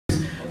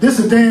This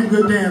is a damn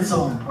good dance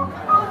song.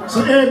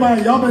 So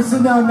everybody, y'all been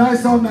sitting down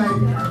nice all night.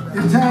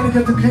 It's time to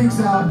get the kinks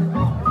out.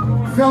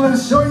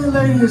 Fellas, show your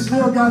lady you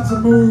still got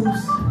some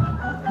moves.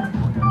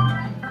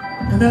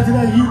 And after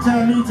that you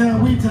time, me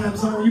time, we time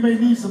song, you may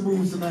need some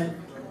moves tonight.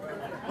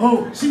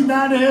 Oh, she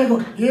nodding her head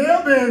going,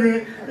 yeah,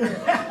 baby.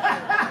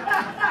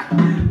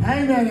 I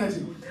ain't mad at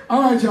you.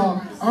 All right,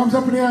 y'all. Arms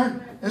up in the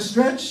air. Let's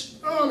stretch.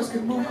 Oh, let's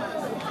get moving.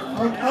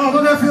 Oh,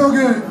 don't that feel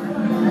good?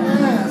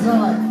 Yes, all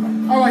right.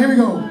 All right, here we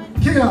go.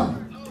 Kick it off.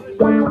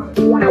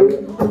 Come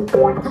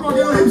on, get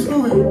your hips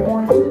moving.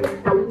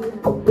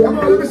 Come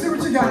on, let me see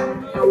what you got.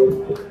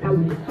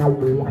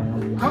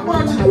 I'm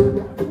watching you.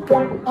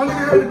 Oh, look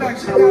at her in the back.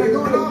 She got it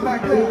going on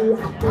back there.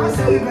 I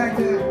see you back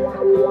there.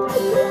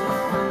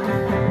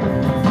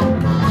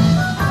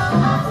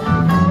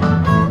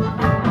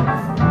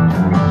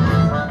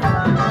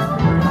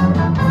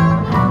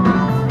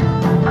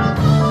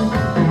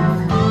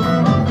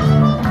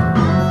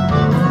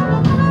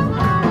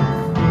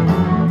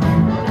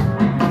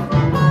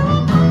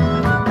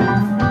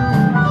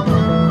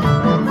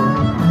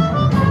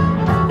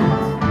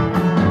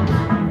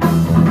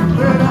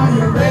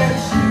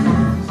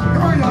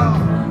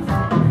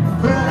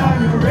 Put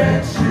on your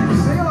red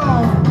shoes. Sing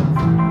along.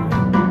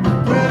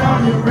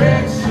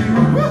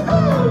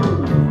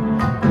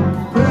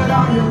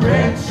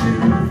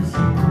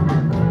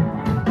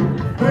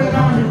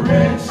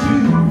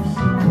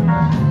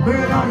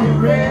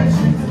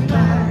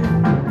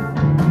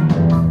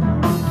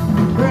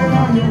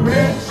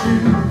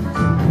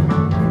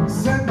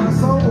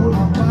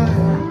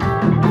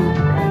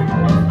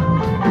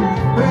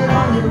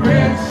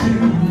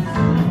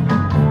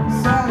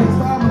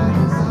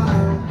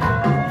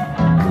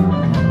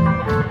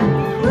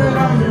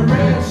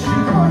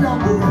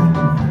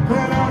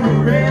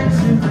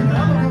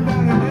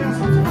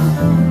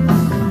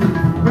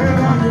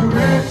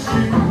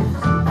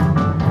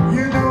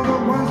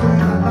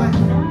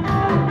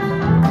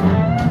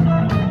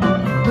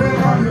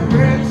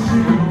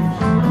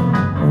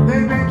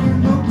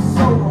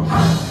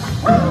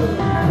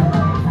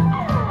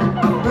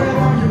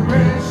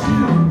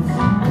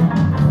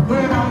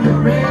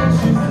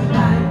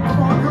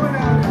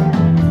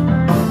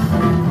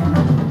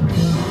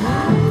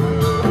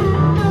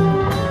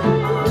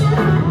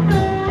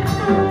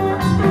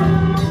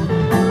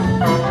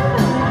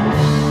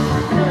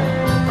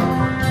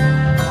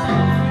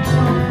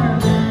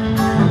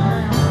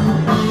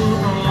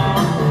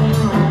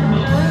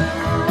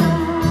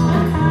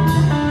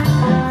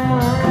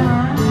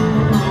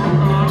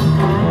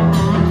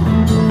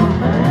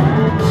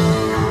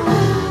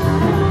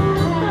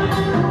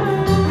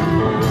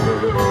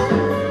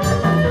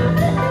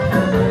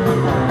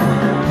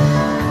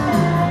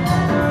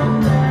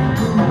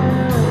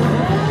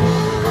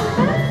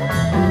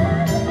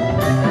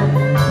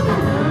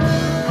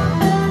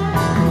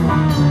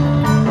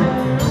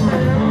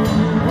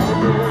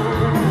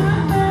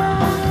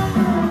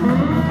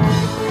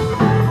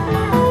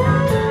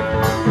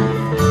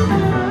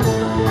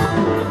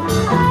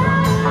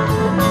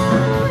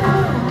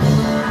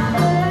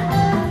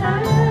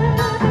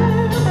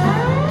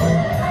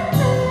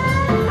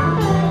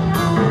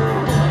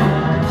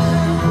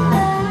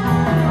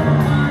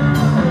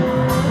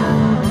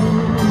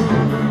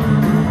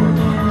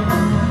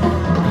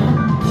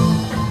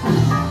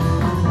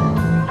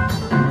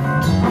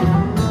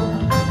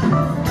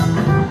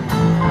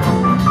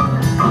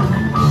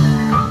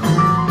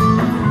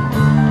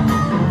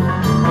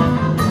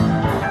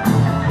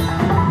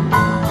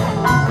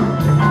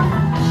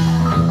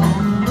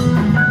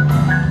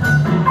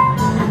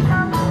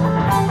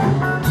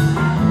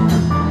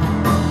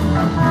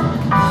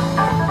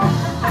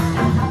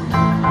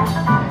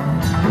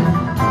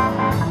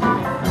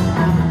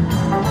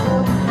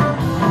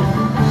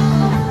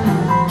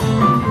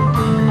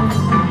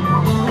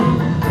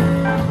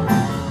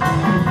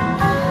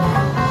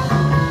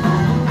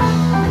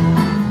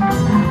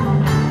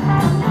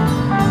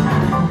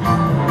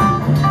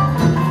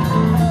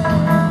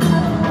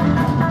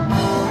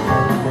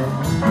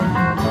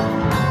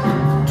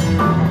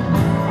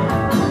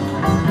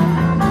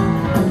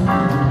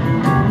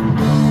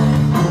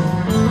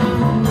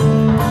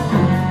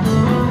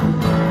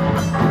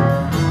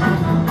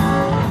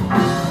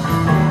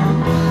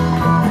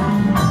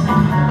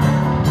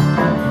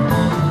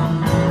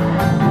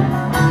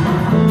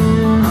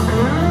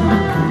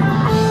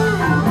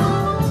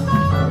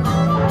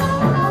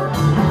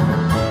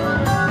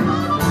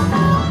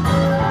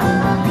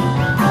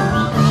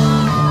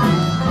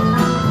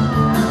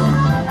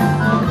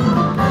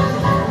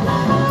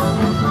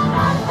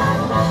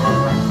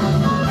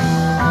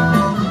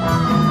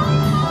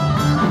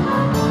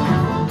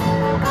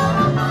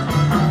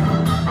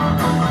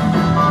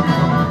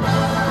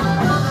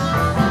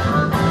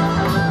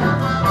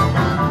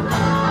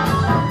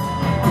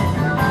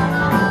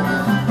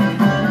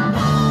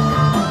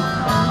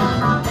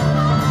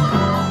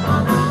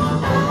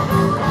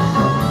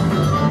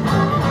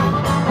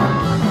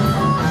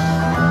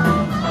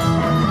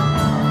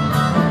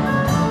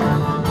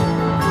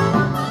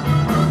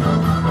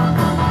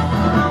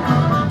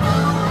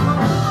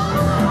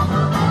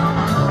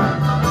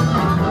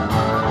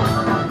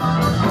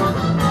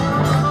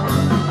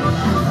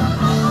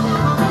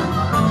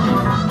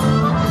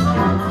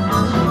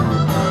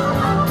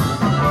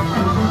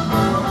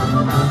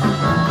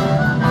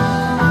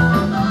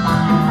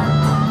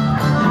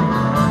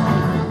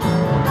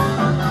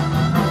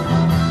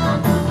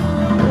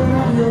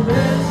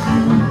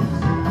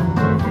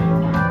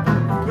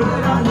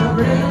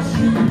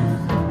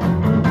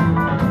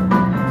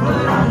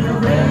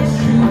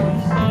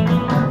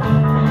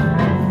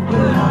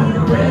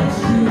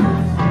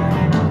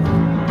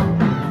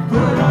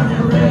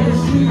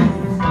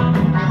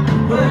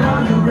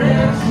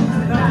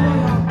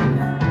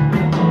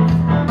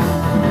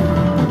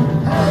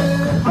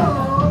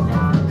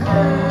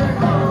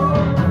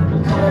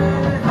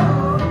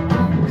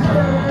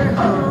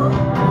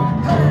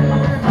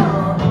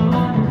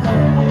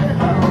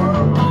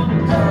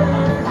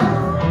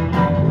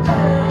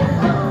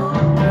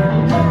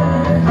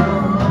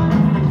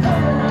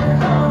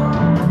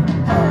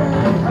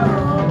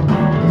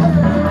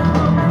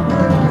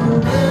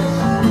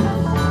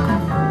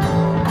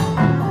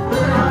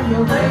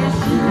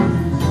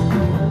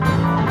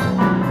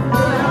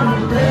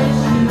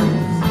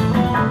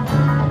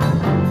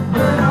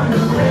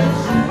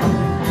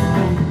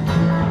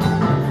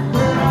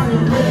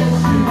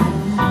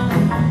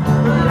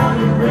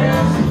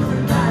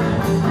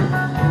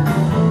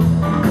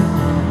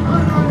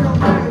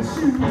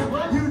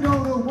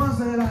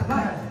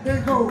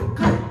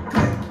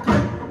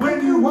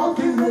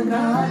 right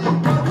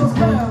now. Got those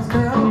calves,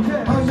 girl,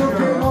 and your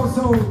kid all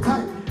so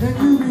tight. And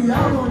you be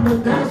out on the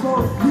dance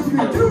floor, you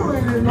be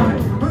doing it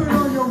right. Put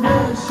on your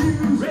red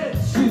shoes,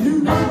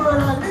 you know what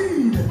I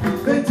need.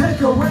 They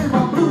take away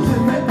my blues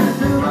and make me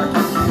feel like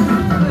a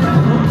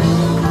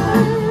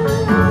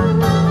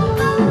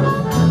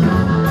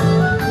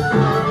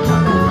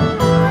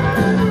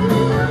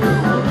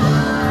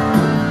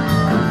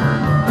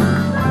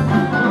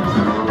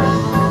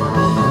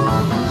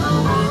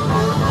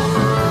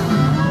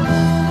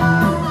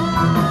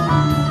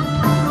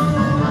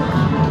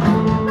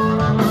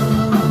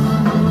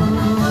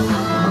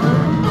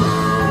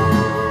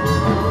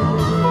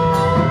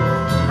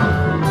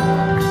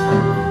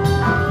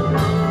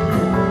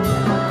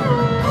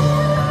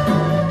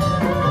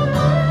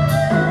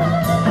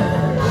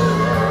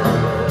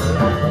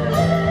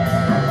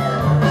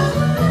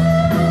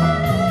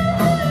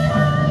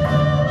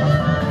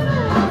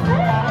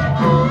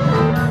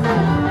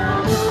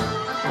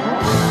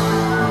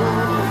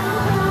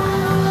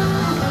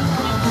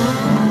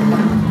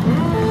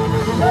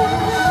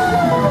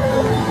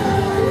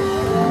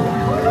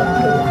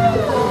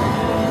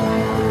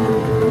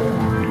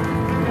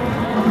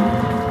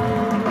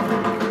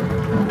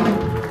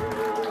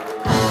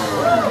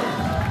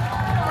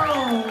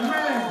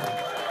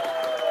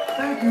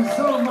Thank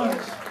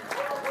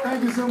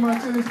you so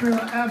much. It has been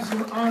an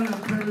absolute honor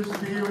and privilege to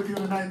be here with you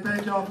tonight.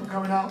 Thank y'all for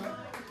coming out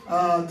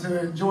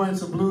to enjoying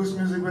some blues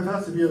music with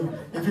us. If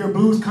you're a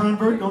blues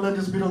convert, don't let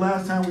this be the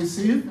last time we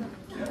see you.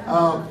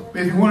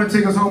 If you want to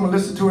take us home and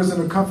listen to us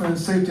in the comfort and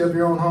safety of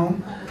your own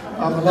home,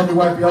 my lovely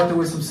wife be out there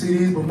with some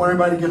CDs, but want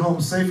everybody to get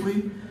home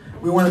safely.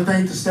 We want to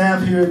thank the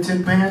staff here at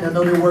Tin Pan. I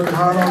know they're working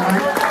hard all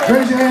night.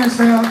 Raise your hands,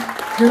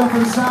 staff. Get up for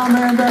the sound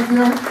man back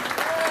there.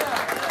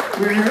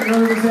 We were here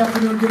earlier this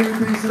afternoon getting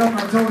everything set up.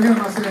 I told him,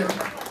 I said,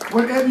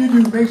 whatever you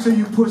do, make sure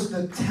you push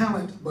the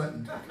talent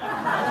button.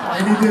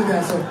 And he did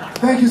that. So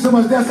thank you so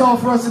much. That's all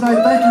for us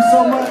tonight. Thank you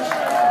so much.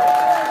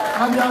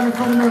 I'll be out in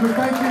front of you.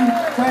 Thank you,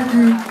 thank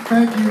you,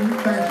 thank you,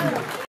 thank you.